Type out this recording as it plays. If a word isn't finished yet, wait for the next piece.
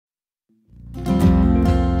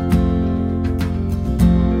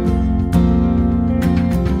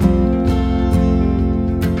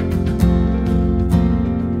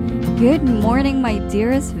Good morning, my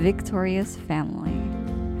dearest Victorious family.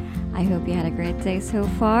 I hope you had a great day so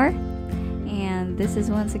far. And this is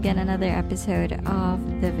once again another episode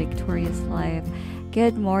of The Victorious Life.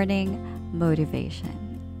 Good morning, motivation.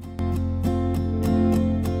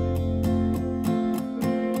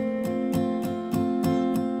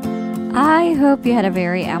 I hope you had a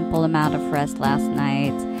very ample amount of rest last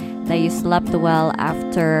night, that you slept well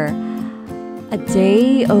after a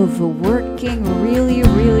day of working really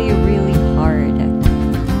hard.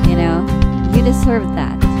 You know, you deserve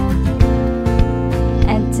that.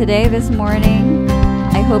 And today, this morning,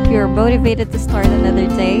 I hope you're motivated to start another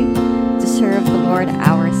day to serve the Lord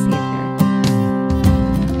our Savior.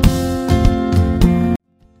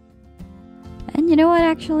 And you know what,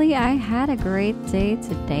 actually, I had a great day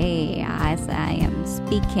today as I am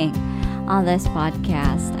speaking on this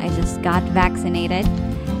podcast. I just got vaccinated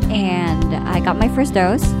and I got my first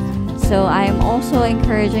dose. So I am also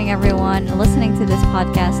encouraging everyone listening to this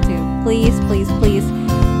podcast to please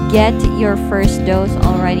get your first dose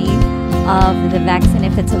already of the vaccine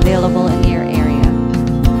if it's available in your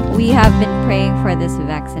area. We have been praying for this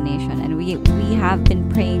vaccination, and we have been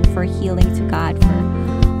praying for healing to God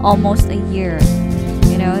for almost a year.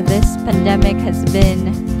 You know, this pandemic has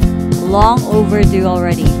been long overdue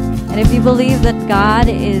already. And if you believe that God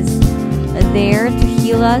is there to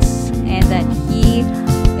heal us and that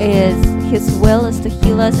His will is to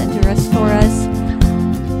heal us and to restore us,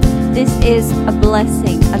 this is a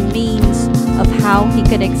blessing, a means of how He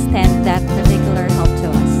could extend that particular help to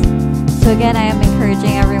us. So again, I am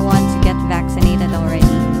encouraging everyone to get vaccinated already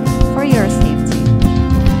for your safety.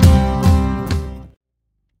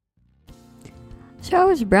 So I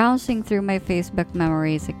was browsing through my Facebook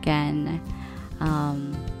memories again,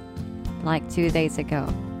 like 2 days ago.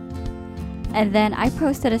 And then I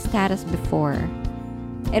posted a status before.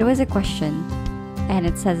 It was a question, and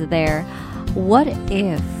it says there, what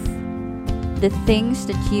if the things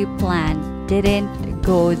that you planned didn't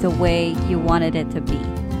go the way you wanted it to be?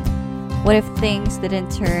 What if things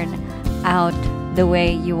didn't turn out the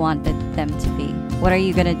way you wanted them to be? What are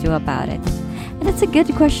you going to do about it? And it's a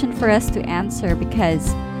good question for us to answer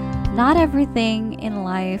because not everything in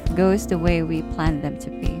life goes the way we planned them to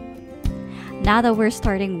be. Now that we're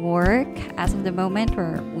starting work as of the moment,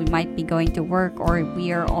 or we might be going to work, or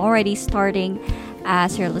we are already starting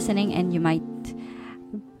as you're listening, and you might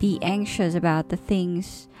be anxious about the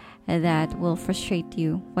things that will frustrate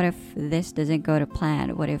you. What if this doesn't go to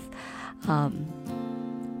plan? What if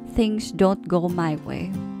things don't go my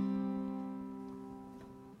way?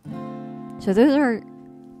 So those are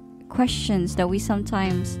questions that we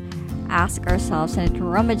sometimes ask ourselves, and it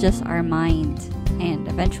rummages our mind, and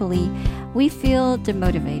eventually we feel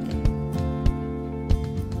demotivated.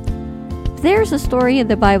 There's a story in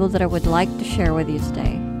the Bible that I would like to share with you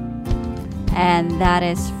today, and that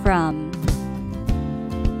is from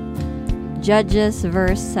Judges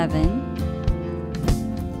verse 7.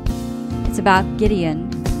 It's about Gideon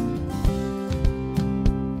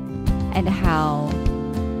and how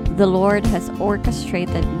the Lord has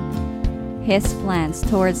orchestrated His plans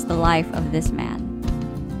towards the life of this man.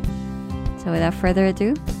 So without further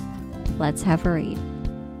ado, let's have a read.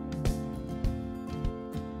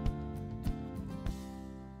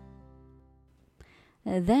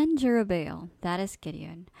 Then Jerubbaal, that is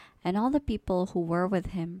Gideon, and all the people who were with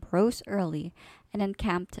him rose early and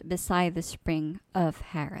encamped beside the spring of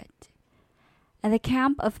Harod. And the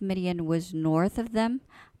camp of Midian was north of them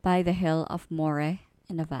by the hill of Moreh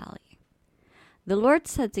in a valley. The Lord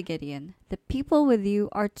said to Gideon, the people with you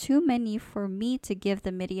are too many for me to give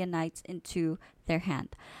the Midianites into their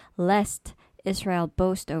hand, lest Israel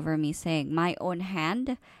boast over me, saying, my own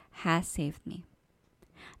hand has saved me.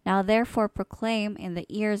 Now therefore proclaim in the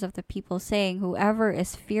ears of the people, saying, whoever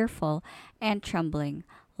is fearful and trembling,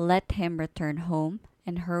 let him return home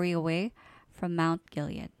and hurry away from Mount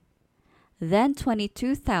Gilead. Then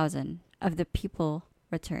 22,000 of the people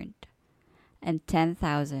returned, and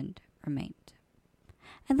 10,000 remained.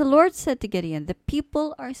 And the Lord said to Gideon, the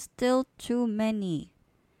people are still too many.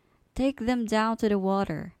 Take them down to the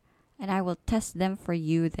water, and I will test them for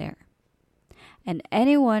you there. And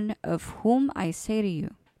anyone of whom I say to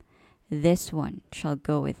you, this one shall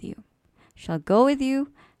go with you,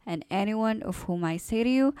 and anyone of whom I say to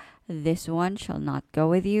you, this one shall not go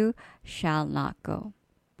with you, shall not go.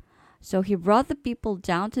 So he brought the people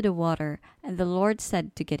down to the water, and the Lord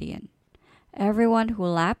said to Gideon, everyone who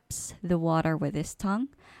laps the water with his tongue,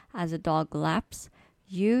 as a dog laps,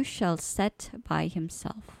 you shall set by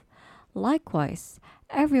himself. Likewise,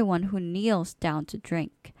 everyone who kneels down to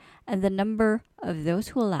drink, and the number of those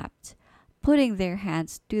who lapped, putting their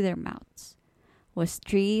hands to their mouths, was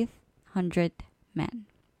 300 men.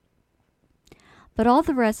 But all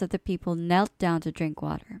the rest of the people knelt down to drink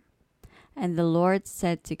water. And the Lord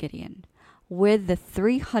said to Gideon, with the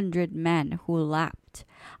 300 men who lapped,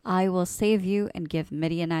 I will save you and give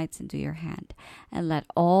Midianites into your hand, and let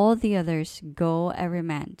all the others go every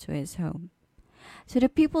man to his home. So the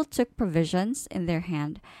people took provisions in their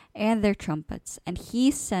hand and their trumpets, and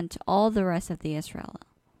he sent all the rest of the Israel,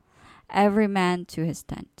 every man to his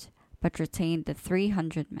tent, but retained the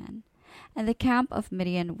 300 men. And the camp of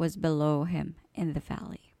Midian was below him in the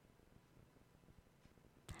valley.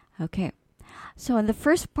 Okay, so in the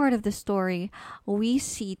first part of the story, we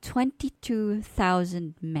see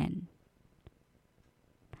 22,000 men.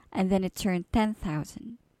 And then it turned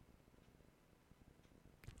 10,000.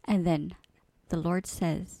 And then the Lord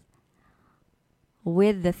says,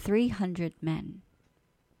 with the 300 men,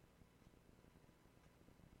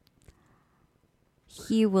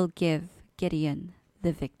 he will give Gideon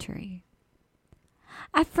the victory.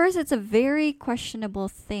 At first, it's a very questionable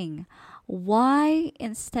thing. Why,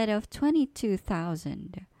 instead of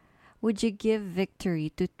 22,000, would you give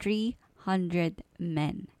victory to 300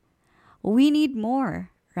 men? We need more,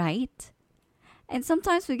 right? And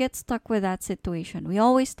sometimes we get stuck with that situation. We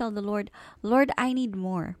always tell the Lord, Lord, I need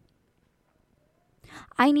more.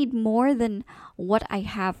 I need more than what I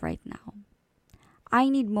have right now. I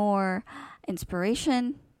need more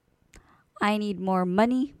inspiration. I need more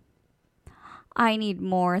money. I need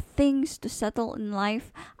more things to settle in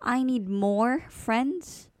life. I need more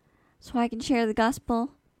friends so I can share the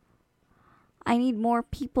gospel. I need more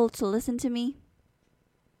people to listen to me.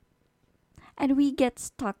 And we get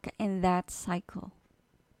stuck in that cycle,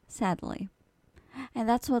 sadly. And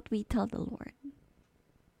that's what we tell the Lord.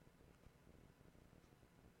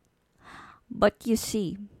 But you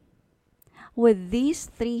see, with these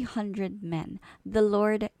 300 men, the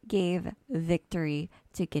Lord gave victory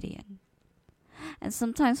to Gideon. And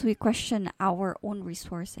sometimes we question our own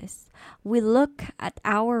resources. We look at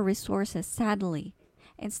our resources sadly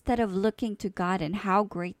instead of looking to God and how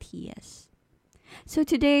great He is. So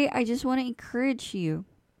today, I just want to encourage you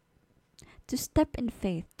to step in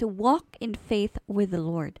faith, to walk in faith with the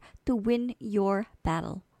Lord, to win your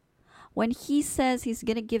battle. When He says He's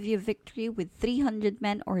going to give you victory with 300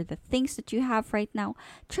 men or the things that you have right now,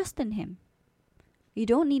 trust in Him. You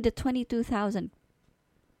don't need the 22,000.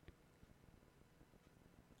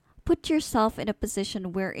 Put yourself in a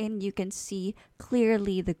position wherein you can see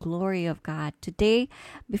clearly the glory of God. Today,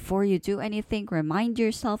 before you do anything, remind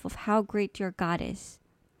yourself of how great your God is.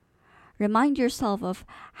 Remind yourself of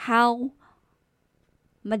how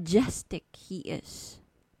majestic He is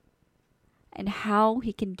and how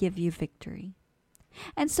He can give you victory.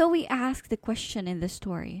 And so we ask the question in the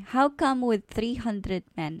story, how come with 300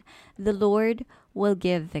 men the Lord will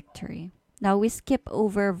give victory? Now we skip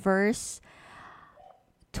over verse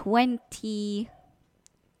 22.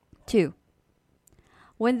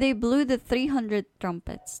 When they blew the 300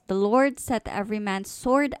 trumpets, the Lord set every man's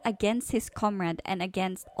sword against his comrade and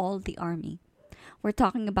against all the army. We're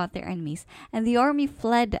talking about their enemies. And the army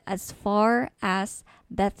fled as far as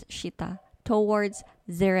Bethshittah towards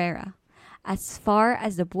Zerera, as far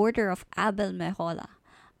as the border of Abel Meholah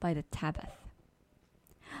by the Tabbath.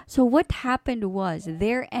 So what happened was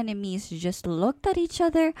their enemies just looked at each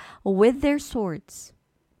other with their swords.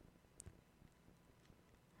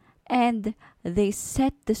 And they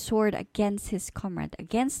set the sword against his comrade,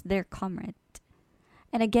 against their comrade,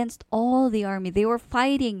 and against all the army. They were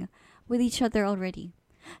fighting with each other already.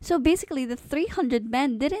 So basically, the 300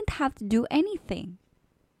 men didn't have to do anything.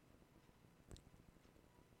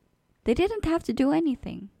 They didn't have to do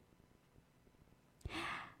anything.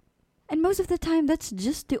 And most of the time, that's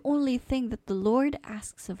just the only thing that the Lord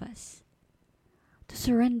asks of us. To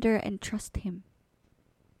surrender and trust Him.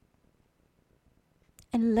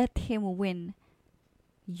 And let Him win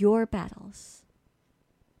your battles.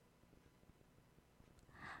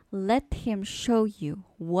 Let Him show you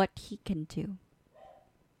what He can do.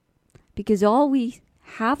 Because all we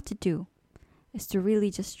have to do is to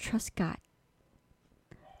really just trust God.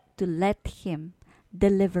 To let Him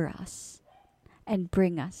deliver us and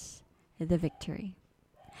bring us the victory.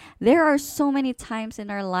 There are so many times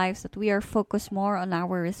in our lives that we are focused more on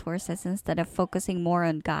our resources instead of focusing more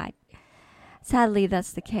on God. Sadly,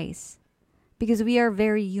 that's the case because we are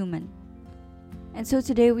very human. And so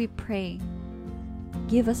today we pray,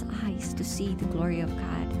 give us eyes to see the glory of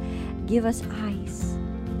God. Give us eyes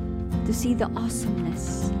to see the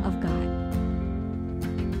awesomeness of God.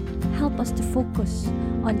 Help us to focus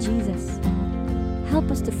on Jesus.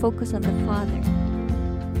 Help us to focus on the Father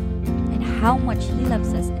and how much He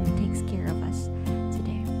loves us and takes care of us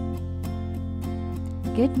today.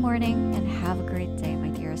 Good morning and have a great day, my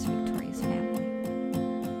dearest Victorious family.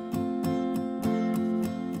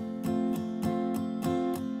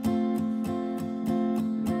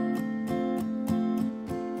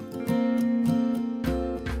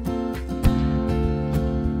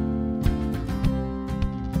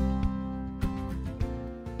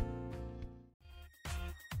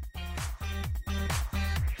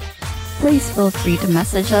 Please feel free to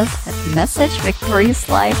message us at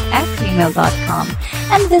messagevictoriouslife@gmail.com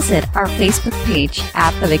and visit our Facebook page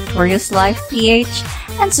at The Victorious Life PH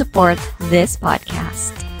and support this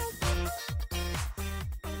podcast.